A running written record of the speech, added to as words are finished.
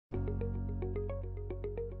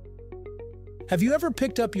Have you ever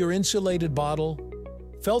picked up your insulated bottle,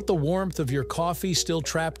 felt the warmth of your coffee still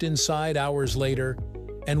trapped inside hours later,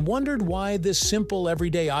 and wondered why this simple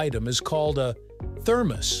everyday item is called a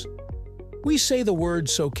thermos? We say the word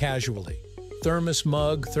so casually, thermos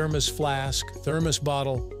mug, thermos flask, thermos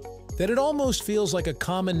bottle, that it almost feels like a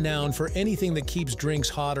common noun for anything that keeps drinks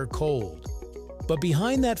hot or cold. But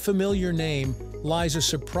behind that familiar name lies a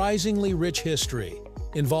surprisingly rich history,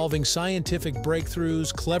 involving scientific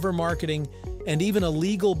breakthroughs, clever marketing, and even a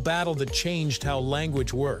legal battle that changed how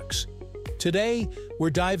language works. Today,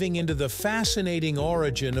 we're diving into the fascinating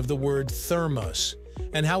origin of the word thermos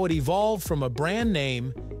and how it evolved from a brand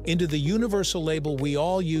name into the universal label we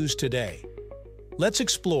all use today. Let's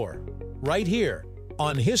explore, right here,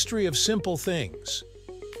 on History of Simple Things.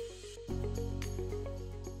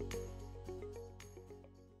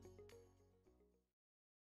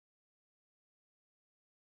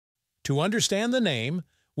 To understand the name,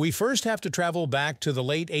 we first have to travel back to the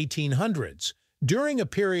late 1800s, during a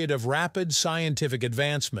period of rapid scientific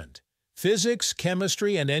advancement. Physics,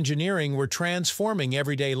 chemistry, and engineering were transforming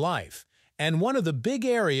everyday life, and one of the big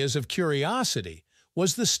areas of curiosity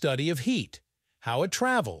was the study of heat, how it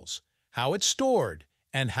travels, how it's stored,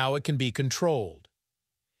 and how it can be controlled.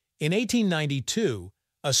 In 1892,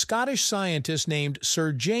 a Scottish scientist named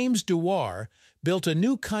Sir James Dewar built a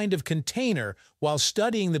new kind of container while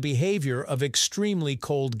studying the behavior of extremely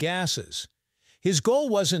cold gases. His goal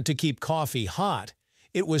wasn't to keep coffee hot,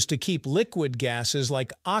 it was to keep liquid gases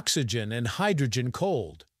like oxygen and hydrogen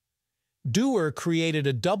cold. Dewar created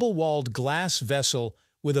a double-walled glass vessel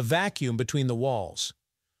with a vacuum between the walls.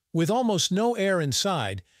 With almost no air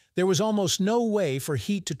inside, there was almost no way for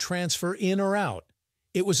heat to transfer in or out.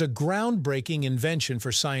 It was a groundbreaking invention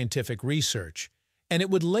for scientific research, and it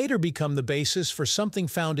would later become the basis for something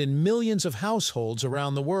found in millions of households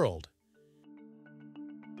around the world.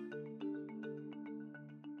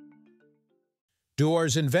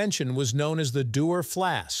 Dewar's invention was known as the Dewar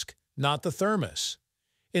Flask, not the thermos.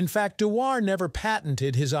 In fact, Dewar never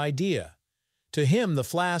patented his idea. To him, the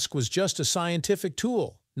flask was just a scientific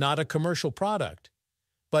tool, not a commercial product.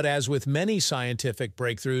 But as with many scientific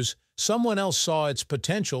breakthroughs, someone else saw its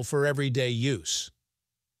potential for everyday use.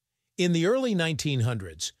 In the early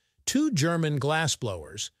 1900s, two German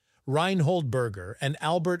glassblowers, Reinhold Berger and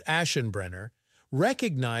Albert Aschenbrenner,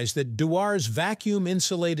 recognized that Dewar's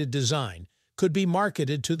vacuum-insulated design could be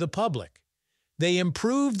marketed to the public. They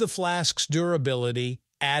improved the flask's durability,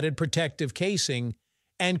 added protective casing,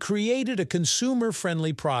 and created a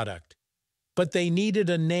consumer-friendly product. But they needed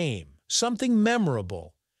a name, something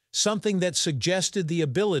memorable, something that suggested the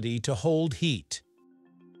ability to hold heat.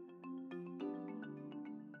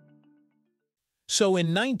 So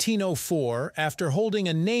in 1904, after holding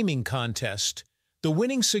a naming contest, the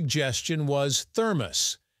winning suggestion was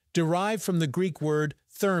thermos, derived from the Greek word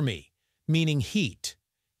thermi, meaning heat.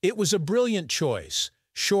 It was a brilliant choice,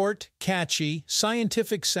 short, catchy,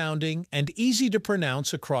 scientific-sounding, and easy to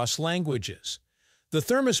pronounce across languages. The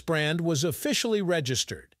Thermos brand was officially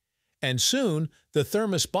registered, and soon the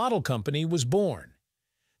Thermos Bottle Company was born.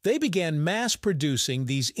 They began mass-producing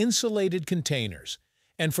these insulated containers,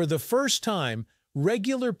 and for the first time,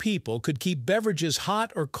 regular people could keep beverages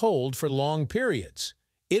hot or cold for long periods.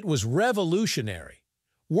 It was revolutionary.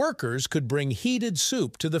 Workers could bring heated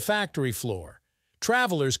soup to the factory floor.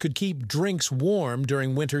 Travelers could keep drinks warm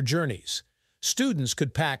during winter journeys. Students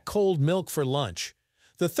could pack cold milk for lunch.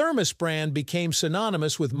 The Thermos brand became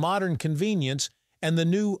synonymous with modern convenience and the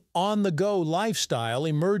new on-the-go lifestyle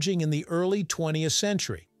emerging in the early 20th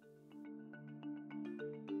century.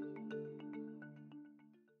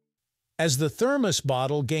 As the thermos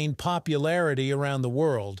bottle gained popularity around the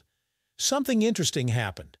world, something interesting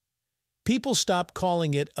happened. People stopped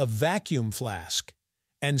calling it a vacuum flask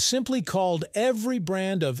and simply called every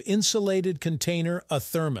brand of insulated container a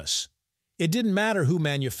thermos. It didn't matter who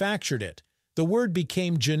manufactured it. The word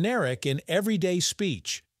became generic in everyday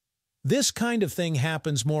speech. This kind of thing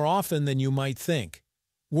happens more often than you might think.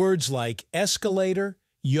 Words like escalator,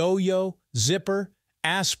 yo-yo, zipper,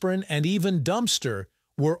 aspirin, and even dumpster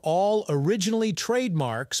were all originally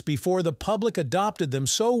trademarks before the public adopted them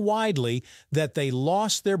so widely that they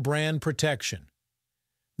lost their brand protection.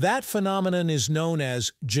 That phenomenon is known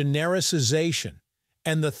as genericization,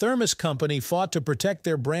 and the Thermos company fought to protect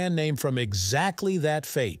their brand name from exactly that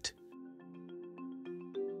fate.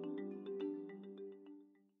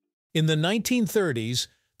 In the 1930s,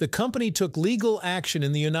 the company took legal action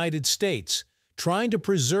in the United States, trying to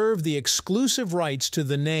preserve the exclusive rights to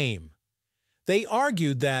the name. They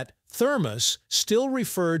argued that thermos still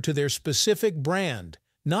referred to their specific brand,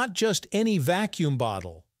 not just any vacuum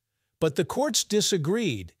bottle. But the courts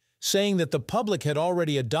disagreed, saying that the public had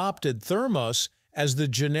already adopted Thermos as the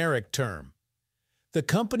generic term. The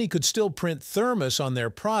company could still print Thermos on their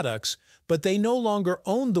products, but they no longer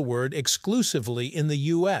owned the word exclusively in the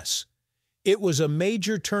U.S. It was a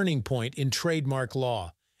major turning point in trademark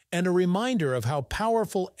law, and a reminder of how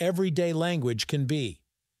powerful everyday language can be.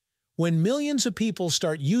 When millions of people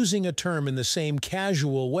start using a term in the same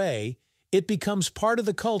casual way, it becomes part of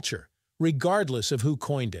the culture, regardless of who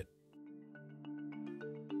coined it.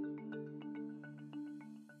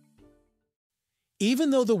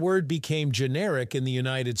 Even though the word became generic in the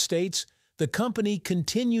United States, the company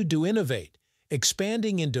continued to innovate,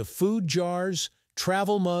 expanding into food jars,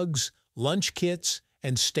 travel mugs, lunch kits,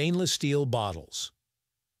 and stainless steel bottles.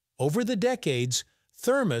 Over the decades,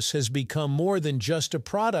 Thermos has become more than just a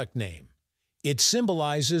product name. It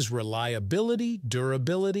symbolizes reliability,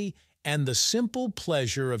 durability, and the simple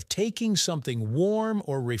pleasure of taking something warm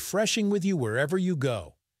or refreshing with you wherever you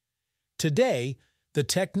go. Today, the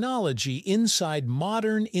technology inside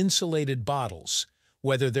modern insulated bottles,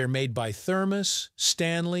 whether they're made by Thermos,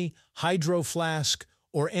 Stanley, Hydro Flask,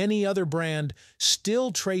 or any other brand,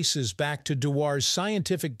 still traces back to Dewar's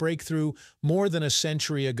scientific breakthrough more than a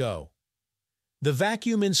century ago. The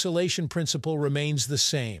vacuum insulation principle remains the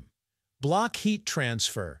same: block heat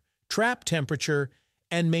transfer, trap temperature,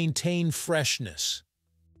 and maintain freshness.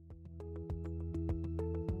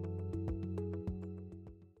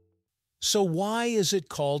 So why is it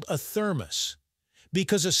called a thermos?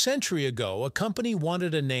 Because a century ago, a company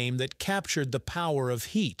wanted a name that captured the power of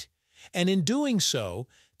heat, and in doing so,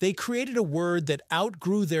 they created a word that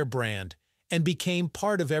outgrew their brand and became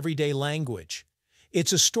part of everyday language.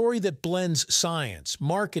 It's a story that blends science,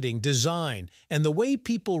 marketing, design, and the way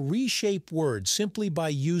people reshape words simply by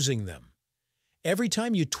using them. Every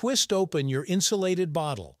time you twist open your insulated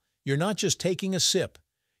bottle, you're not just taking a sip,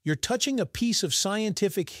 you're touching a piece of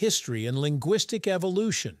scientific history and linguistic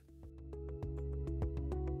evolution.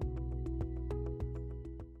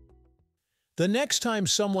 The next time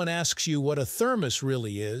someone asks you what a thermos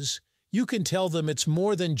really is, you can tell them it's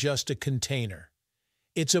more than just a container.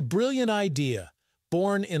 It's a brilliant idea,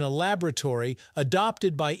 born in a laboratory,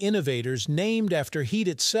 adopted by innovators, named after heat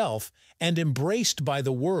itself, and embraced by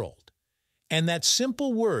the world. And that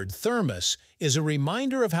simple word, thermos, is a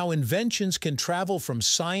reminder of how inventions can travel from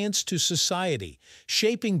science to society,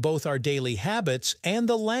 shaping both our daily habits and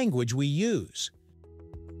the language we use.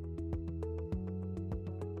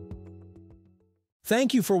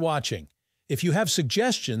 Thank you for watching. If you have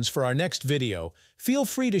suggestions for our next video, feel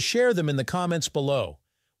free to share them in the comments below.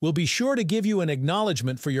 We'll be sure to give you an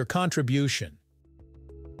acknowledgement for your contribution.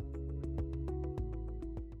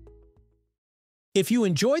 If you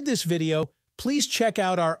enjoyed this video, please check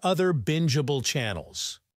out our other bingeable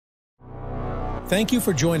channels. Thank you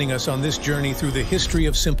for joining us on this journey through the history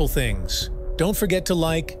of simple things. Don't forget to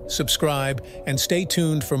like, subscribe, and stay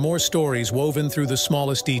tuned for more stories woven through the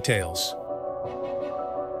smallest details.